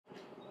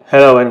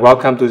Hello and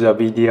welcome to the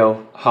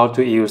video how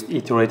to use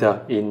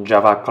Iterator in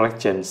Java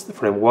Collections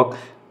framework.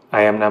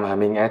 I am Nam Hà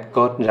Minh at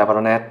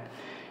CodeJava.net.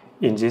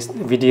 In this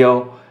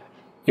video,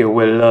 you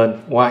will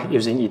learn why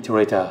using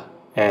Iterator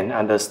and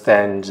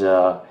understand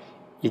the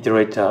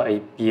Iterator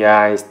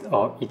APIs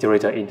or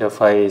Iterator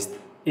Interface,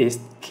 its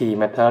key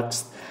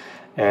methods,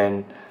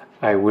 and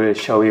I will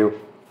show you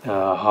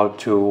how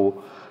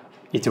to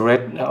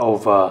iterate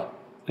over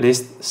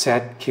list,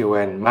 set, queue,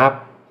 and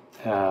map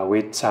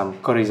with some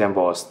code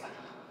examples.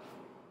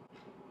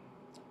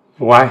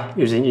 Why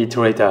using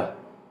Iterator?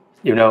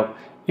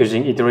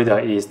 Using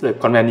Iterator is the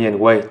convenient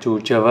way to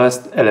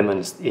traverse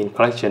elements in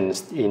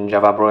collections in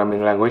Java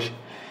programming language.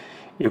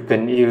 You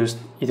can use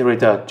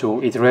Iterator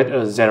to iterate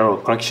a general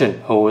collection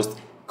whose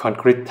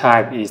concrete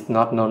type is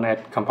not known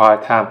at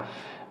compile time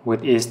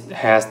with its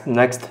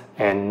hasNext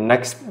and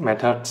next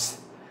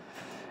methods.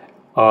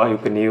 Or you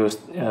can use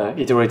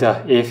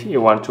Iterator if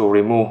you want to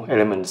remove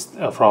elements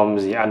from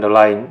the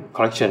underlying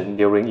collection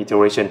during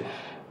iteration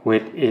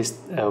with its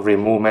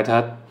remove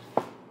method.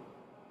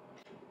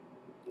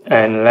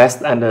 And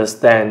let's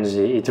understand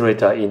the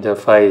Iterator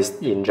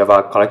interface in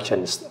Java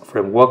Collections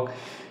framework.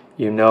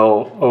 You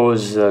know all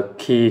the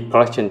key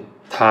collection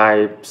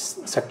types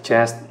such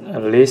as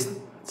list,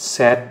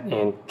 set,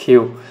 and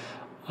queue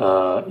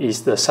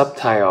is the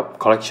subtype of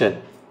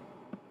collection.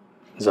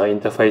 The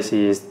interface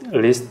is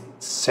list,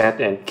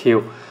 set, and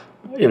queue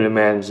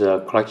implement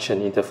the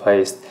collection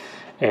interface,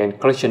 and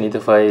collection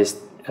interface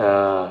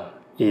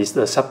is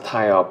the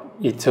subtype of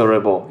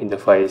iterable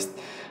interface.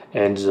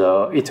 And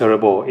the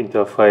iterable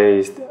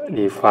interface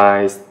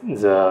defines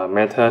the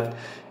method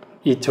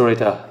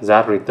iterator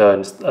that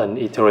returns an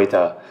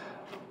iterator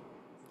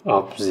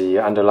of the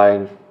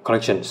underlying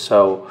collection.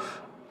 So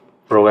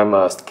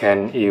programmers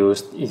can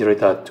use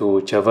iterator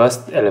to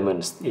traverse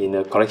elements in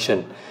a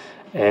collection.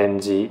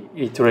 And the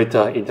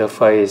iterator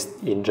interface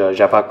in the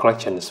Java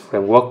Collections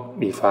framework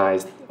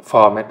defines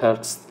four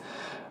methods: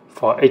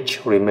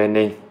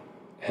 forEachRemaining,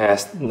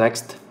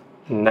 hasNext,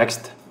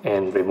 next,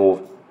 and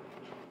remove.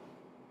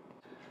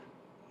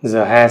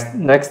 The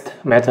hasNext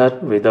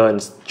method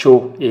returns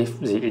true if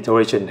the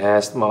iteration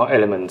has more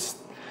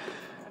elements,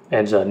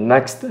 and the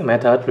next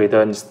method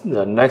returns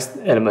the next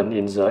element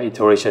in the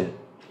iteration.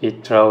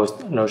 It throws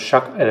no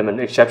such element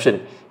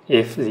exception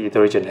if the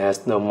iteration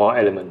has no more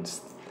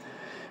elements.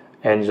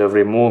 And the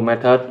remove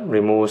method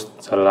removes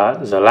the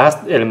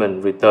last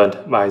element returned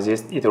by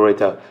this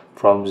iterator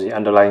from the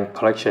underlying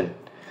collection.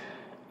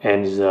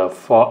 And the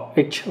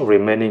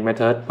forEachRemaining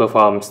method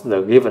performs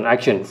the given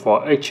action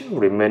for each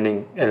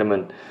remaining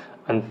element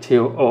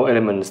until all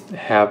elements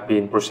have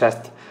been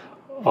processed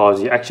or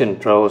the action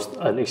throws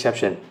an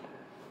exception.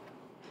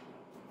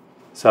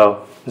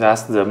 So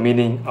that's the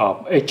meaning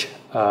of each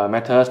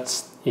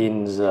methods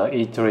in the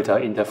Iterator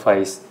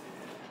interface.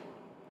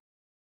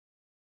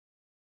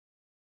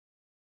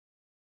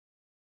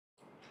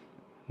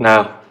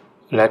 Now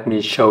let me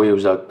show you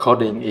the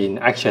coding in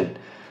action.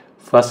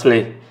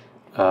 Firstly,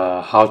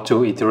 how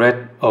to iterate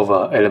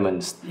over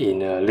elements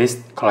in a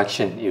list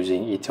collection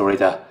using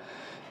Iterator.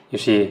 You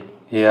see,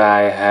 here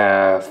I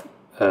have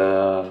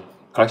a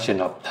collection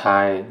of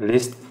type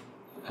list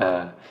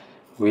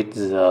with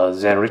the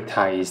generic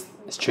type is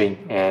string,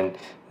 and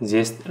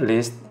this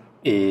list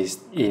is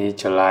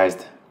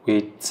initialized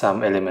with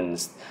some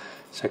elements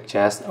such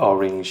as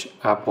orange,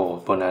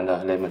 apple,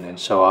 banana, lemon, and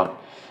so on.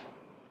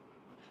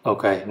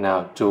 Okay,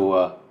 now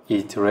to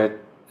iterate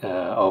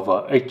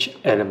over each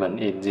element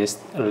in this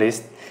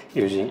list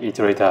using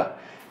Iterator,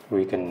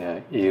 we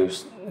can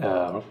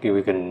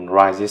we can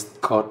write this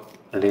code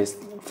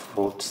list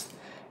fruits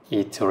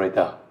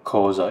iterator,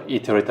 call the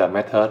iterator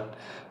method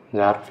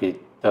that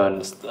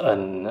returns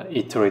an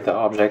iterator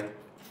object.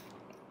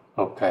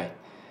 Okay,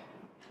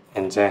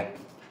 and then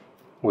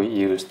we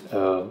use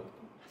a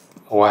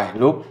while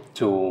loop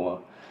to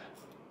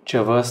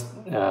traverse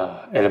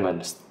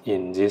elements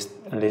in this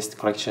list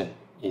collection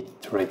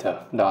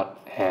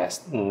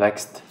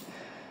iterator.hasNext.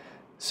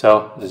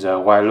 So the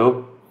while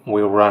loop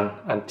will run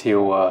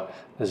until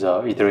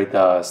the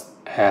iterator's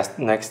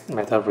hasNext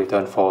method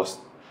return false.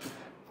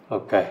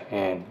 Okay,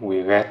 and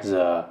we get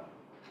the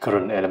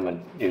current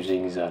element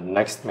using the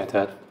next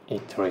method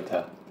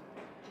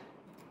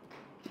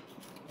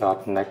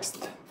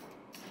iterator.next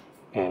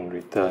and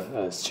return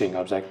a string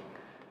object.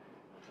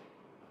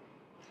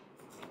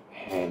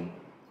 And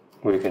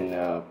we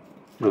can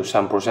do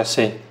some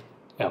processing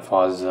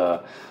for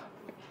the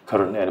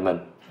current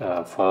element.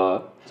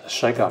 For the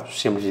sake of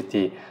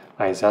simplicity,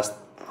 I just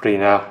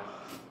print out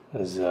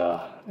the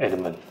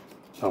element.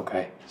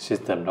 Okay,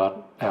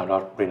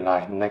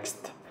 system.out.println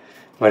next.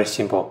 Very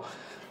simple,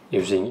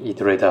 using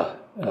Iterator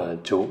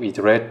to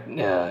iterate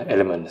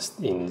elements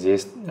in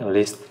this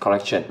list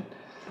collection.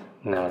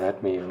 Now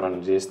let me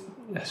run this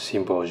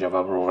simple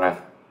Java program.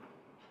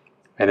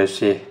 And you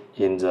see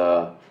in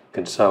the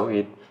console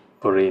it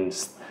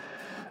prints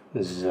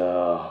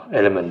the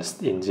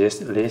elements in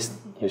this list.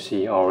 You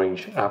see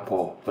orange,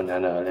 apple,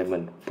 banana,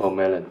 lemon,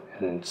 melon,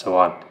 and so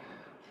on.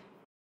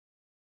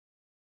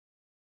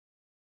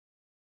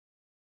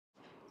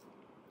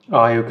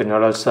 Or you can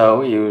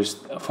also use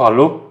for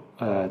loop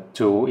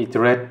to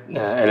iterate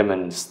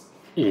elements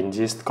in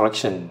this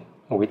collection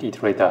with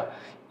iterator.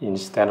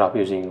 Instead of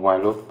using while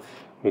loop,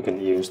 we can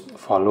use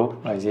for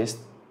loop like this.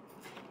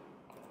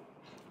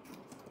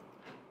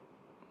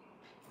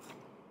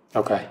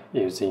 Okay,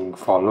 using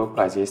for loop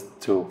like this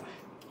to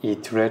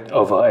iterate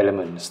over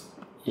elements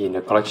in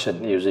a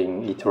collection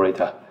using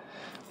iterator.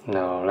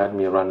 Now let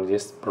me run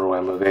this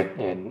program again,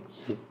 and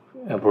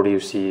it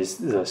produces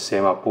the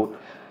same output.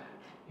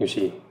 You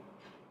see.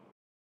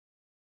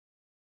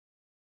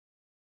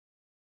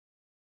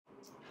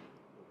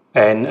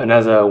 And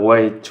another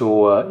way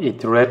to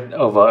iterate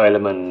over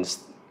elements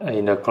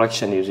in a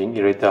collection using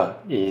Iterator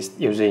is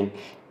using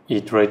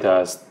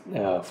Iterator's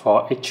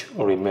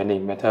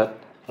forEachRemaining method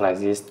like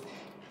this.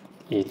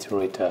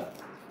 Iterator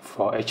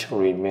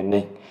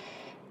forEachRemaining.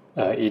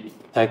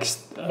 It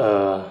takes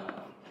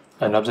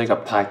an object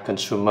of type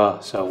consumer,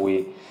 so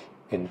we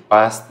can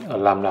pass a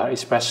lambda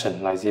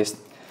expression like this.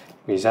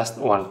 We just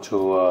want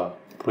to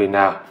print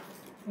out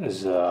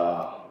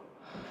the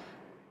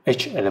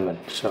each element,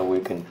 so we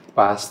can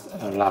pass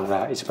a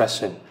lambda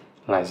expression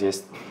like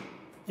this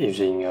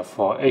using a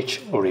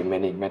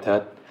forEachRemaining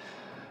method.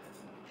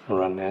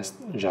 Run as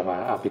Java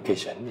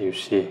application. You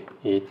see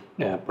it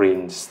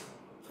prints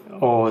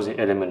all the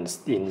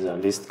elements in the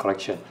list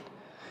collection.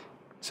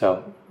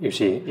 So you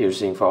see,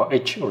 using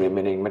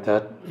forEachRemaining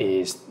method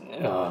is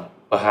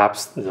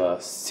perhaps the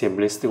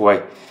simplest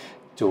way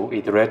to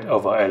iterate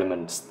over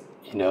elements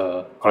in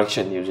a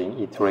collection using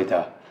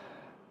Iterator.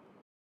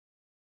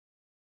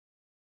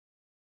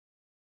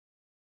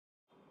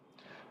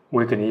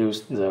 We can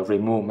use the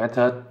remove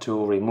method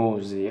to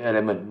remove the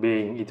element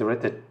being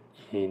iterated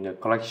in a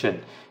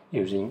collection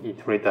using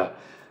Iterator.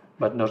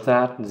 But note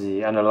that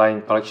the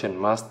underlying collection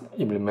must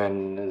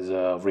implement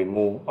the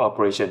remove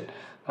operation,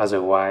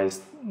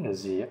 otherwise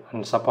the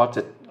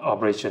unsupported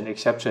operation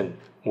exception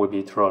will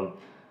be thrown.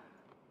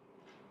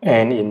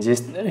 And in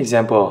this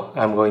example,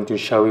 I'm going to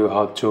show you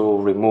how to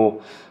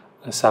remove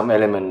some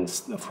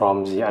elements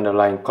from the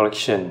underlying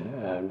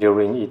collection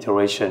during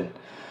iteration.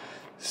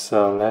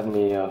 So let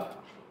me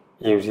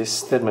use this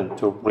statement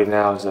to print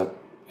out the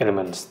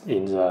elements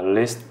in the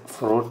list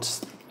fruits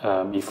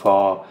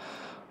before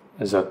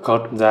the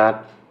code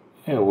that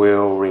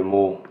will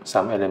remove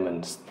some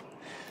elements.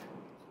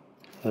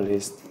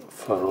 List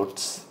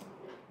fruits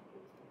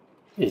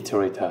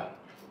iterator,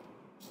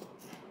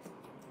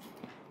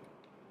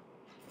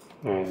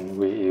 and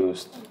we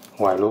use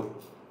while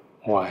loop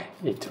while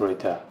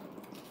iterator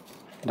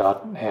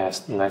dot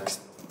hasNext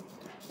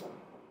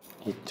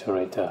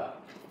iterator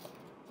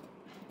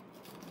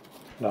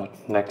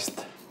dot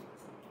next,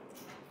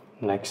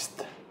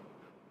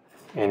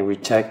 and we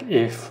check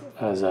if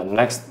the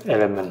next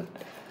element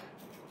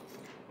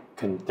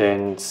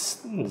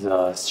contains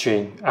the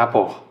string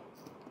apple.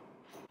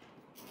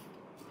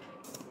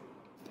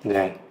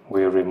 Then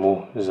we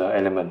remove the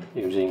element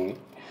using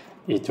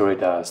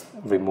Iterator's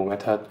remove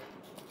method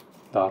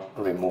dot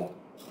remove.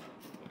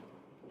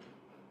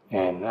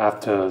 And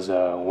after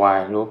the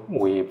while loop,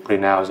 we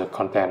print out the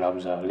content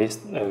of the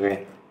list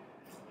again.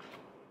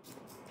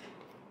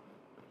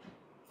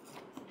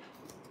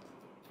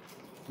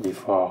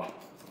 Before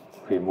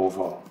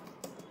removal.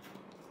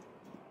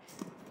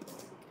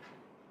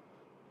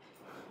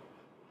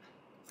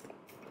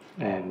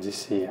 And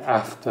this is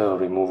after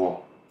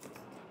removal.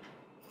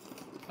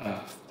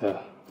 After.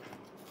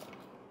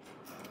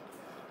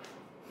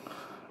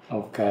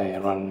 Okay,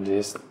 run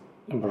this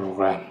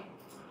program.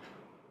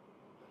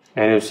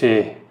 And you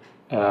see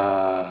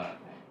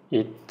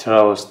it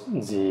throws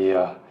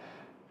the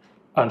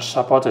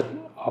unsupported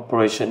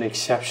operation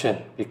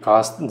exception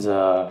because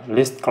the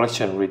list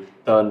collection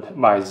returned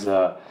by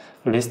the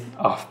list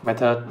of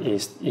method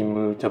is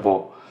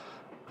immutable.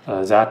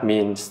 That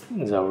means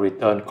the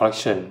return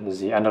collection,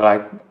 the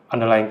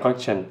underlying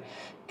collection,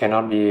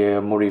 cannot be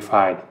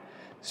modified.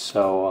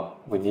 So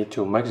we need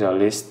to make the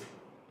list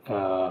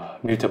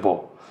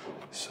mutable.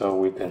 So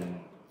we can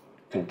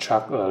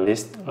construct a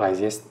list like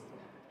this,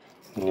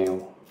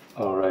 new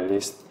array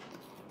list,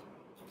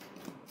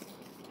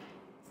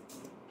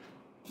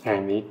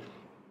 and it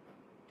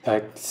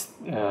takes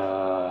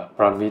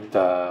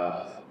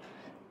parameter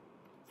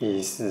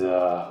is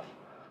the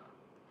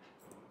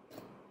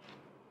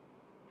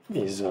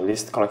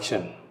list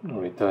collection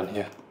return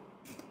here.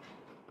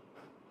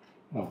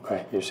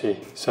 Okay, you see,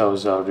 so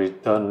the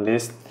return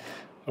list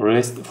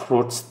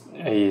fruits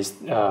is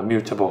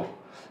mutable,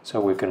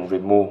 so we can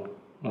remove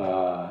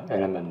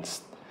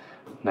elements.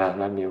 Now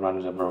let me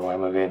run the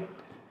program again.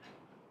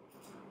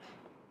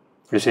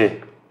 You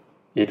see,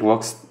 it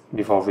works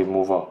before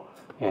removal,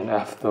 and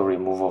after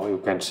removal you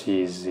can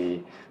see the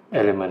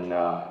element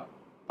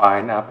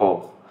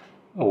pineapple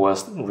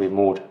was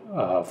removed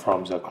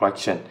from the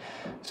collection.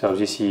 So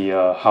this is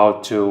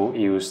how to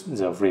use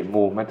the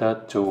remove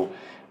method to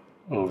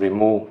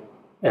remove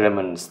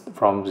elements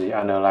from the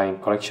underlying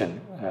collection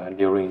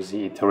during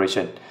the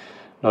iteration.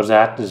 Note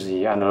that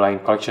the underlying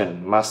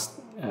collection must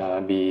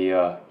be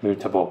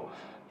mutable,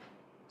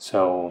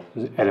 so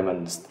the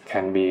elements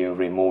can be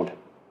removed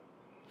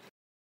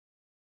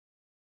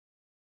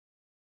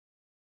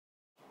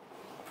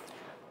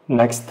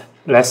Next,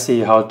 let's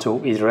see how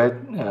to iterate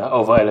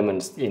over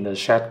elements in the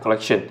set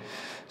collection.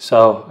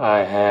 So I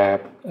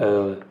have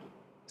a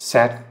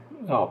set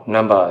of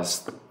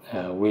numbers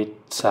with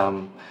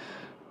some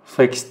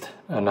fixed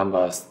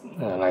numbers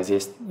like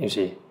this, you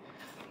see.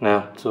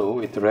 Now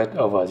to iterate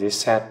over this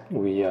set,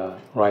 we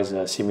write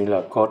a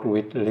similar code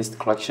with list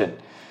collection.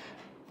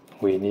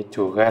 We need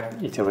to get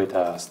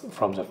iterators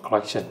from the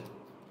collection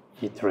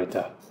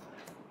iterator,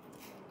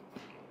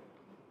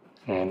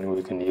 and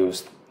we can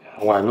use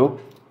while loop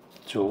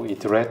to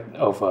iterate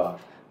over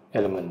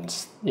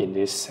elements in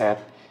this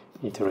set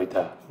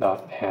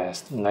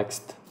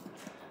Iterator.hasNext,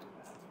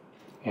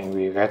 and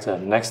we get the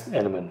next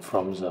element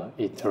from the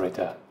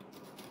iterator.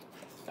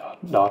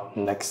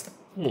 .next,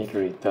 it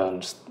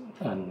returns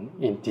an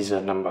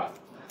integer number,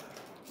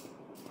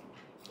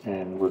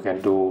 and we can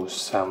do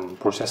some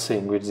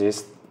processing with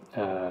this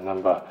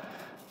number.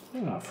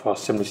 For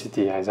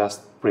simplicity, I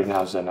just print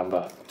out the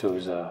number to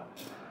the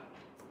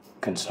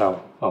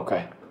console.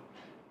 Okay.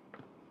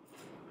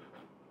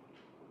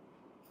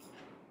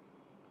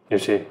 You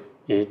see,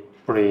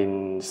 it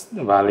prints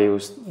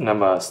values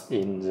numbers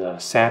in the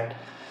set.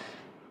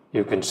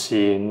 You can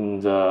see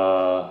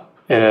the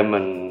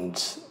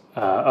elements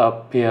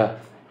appear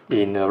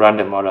in a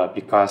random order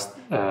because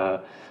a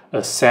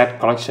set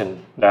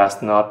collection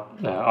does not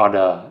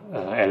order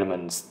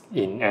elements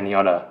in any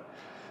order.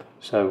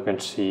 So you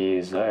can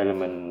see the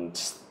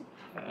elements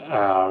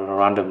are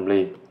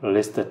randomly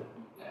listed,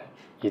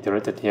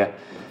 iterated here.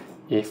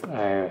 If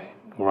I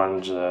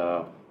run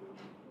the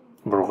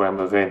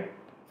program again,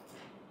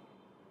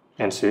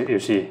 and so you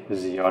see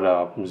the order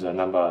of the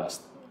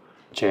numbers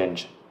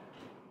change.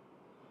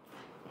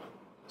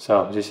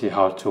 So this is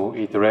how to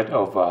iterate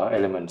over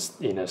elements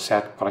in a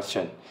set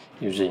collection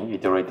using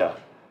Iterator.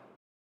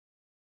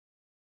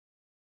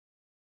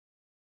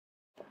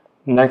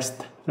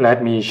 Next,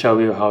 let me show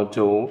you how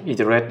to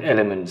iterate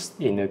elements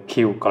in a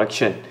queue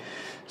collection.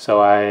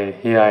 So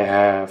here I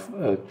have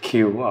a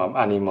queue of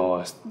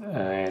animals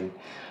and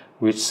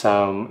with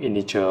some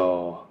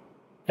integer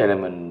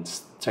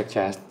elements such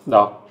as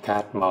dog,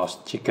 cat, mouse,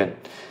 chicken.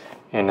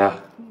 And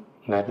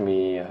let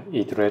me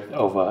iterate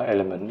over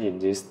element in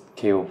this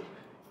queue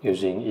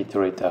using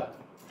iterator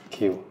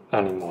queue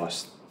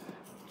animals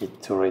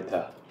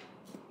iterator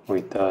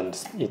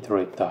returns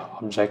iterator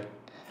object,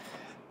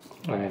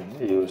 and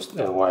use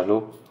a while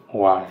loop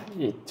while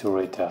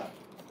iterator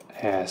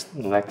has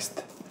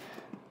next,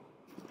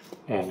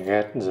 and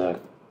get the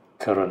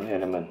current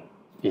element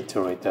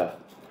iterator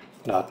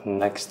dot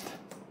next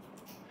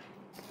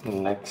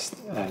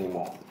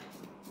animal.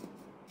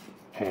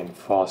 And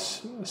for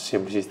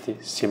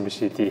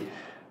simplicity,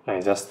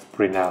 I just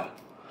print out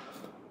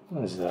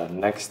the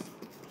next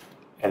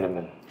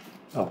element,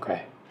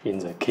 okay, in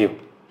the queue.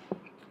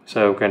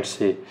 So you can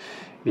see,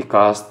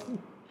 because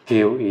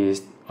queue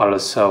is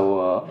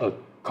also a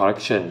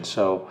collection,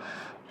 so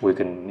we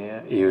can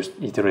use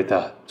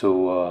iterator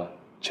to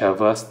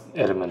traverse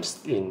elements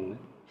in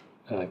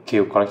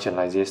queue collection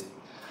like this.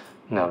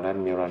 Now let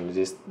me run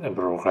this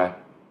program.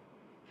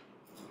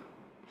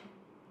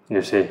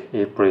 You see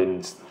it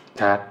prints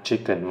cat,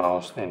 chicken,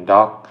 mouse, and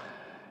dog.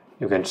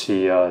 You can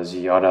see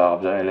the order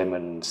of the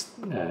elements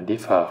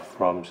differ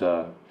from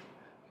the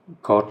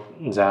code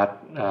that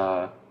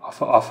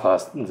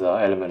offers the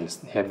elements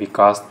here,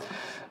 because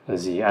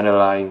the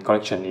underlying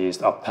collection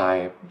is of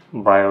type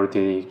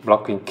priority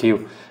blocking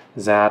queue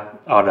that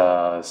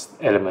orders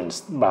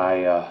elements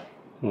by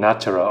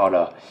natural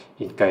order.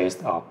 In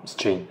case of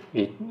string,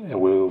 it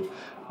will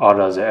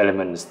order the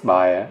elements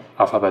by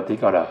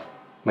alphabetic order.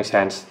 Make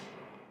sense?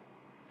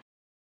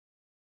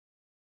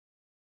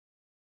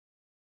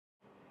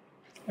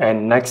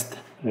 And next,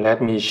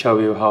 let me show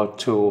you how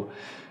to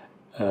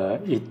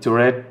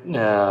iterate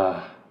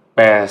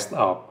pairs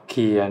of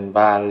key and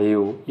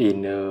value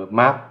in a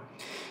map.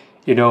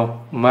 You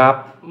know,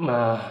 map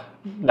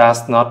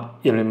does not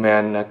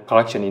implement a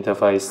collection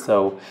interface,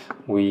 so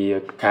we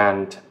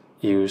can't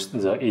use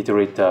the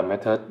iterator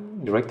method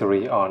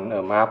directly on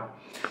a map.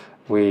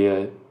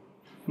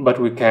 But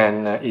we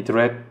can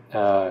iterate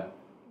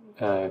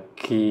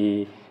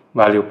key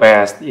value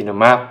pairs in a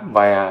map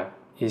via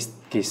its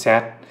key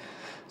set.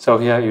 So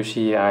here you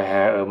see I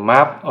have a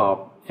map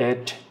of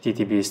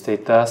HTTP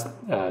status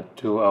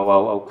to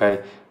allow OK,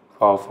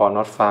 for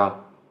not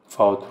found,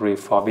 for 3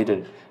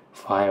 forbidden,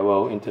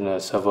 firewall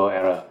internet server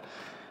error.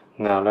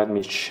 Now let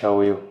me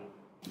show you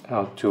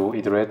how to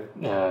iterate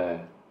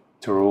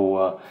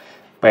through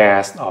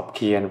pairs of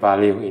key and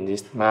value in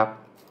this map.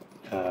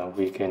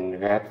 We can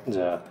get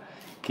the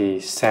key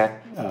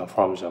set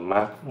from the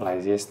map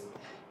like this,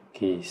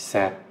 key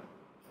set.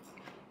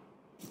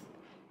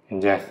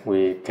 And then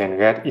we can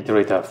get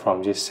iterator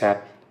from this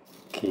set,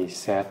 key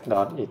set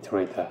dot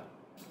iterator.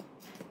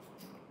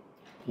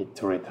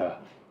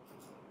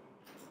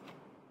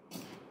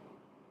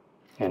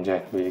 And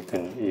then we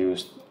can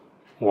use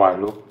while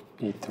loop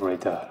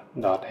iterator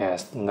dot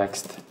has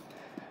next,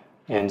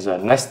 and the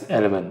next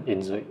element in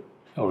the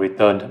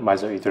returned by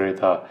the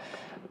iterator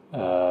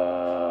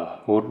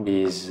would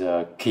be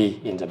the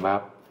key in the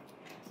map.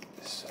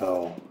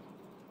 So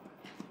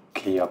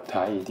key of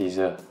type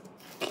integer,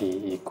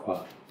 key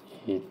equal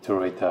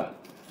iterator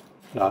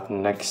dot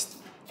next,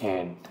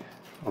 and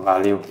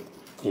value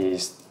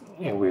is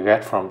we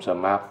get from the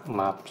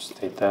map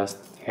status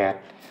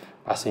get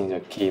passing the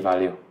key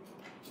value,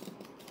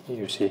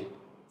 you see,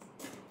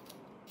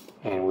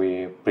 and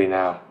we print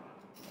out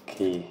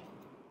key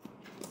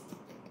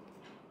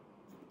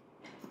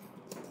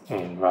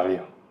and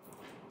value,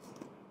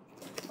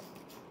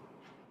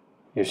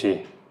 you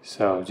see.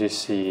 So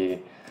this is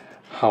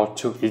how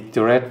to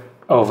iterate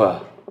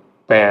over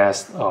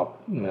pairs of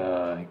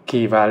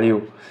key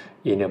value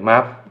in a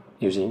map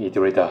using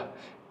iterator.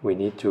 We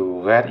need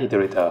to get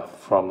iterator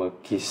from a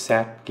key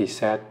set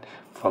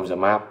from the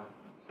map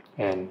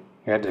and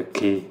get the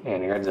key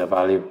and get the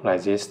value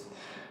like this.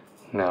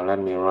 Now let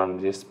me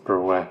run this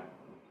program.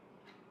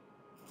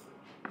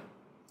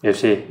 You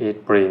see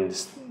it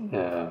prints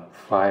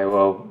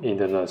 5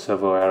 internet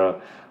server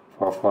error,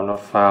 4 not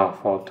found,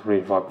 4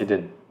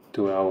 forbidden,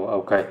 2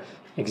 okay.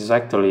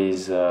 Exactly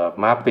is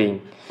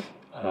mapping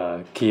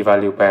key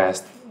value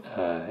pairs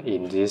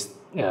in this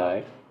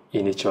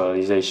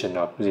initialization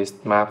of this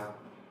map.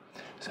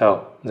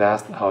 So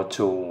that's how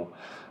to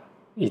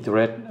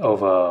iterate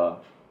over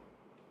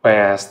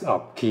pairs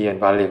of key and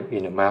value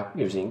in a map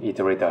using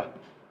iterator.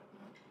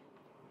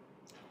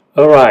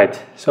 Alright,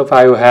 so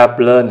far you have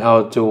learned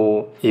how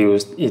to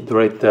use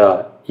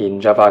Iterator in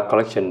Java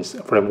Collections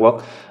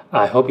framework.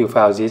 I hope you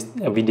found this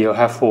video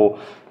helpful.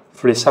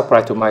 Please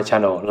subscribe to my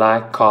channel,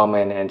 like,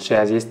 comment, and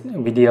share this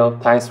video.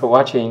 Thanks for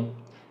watching.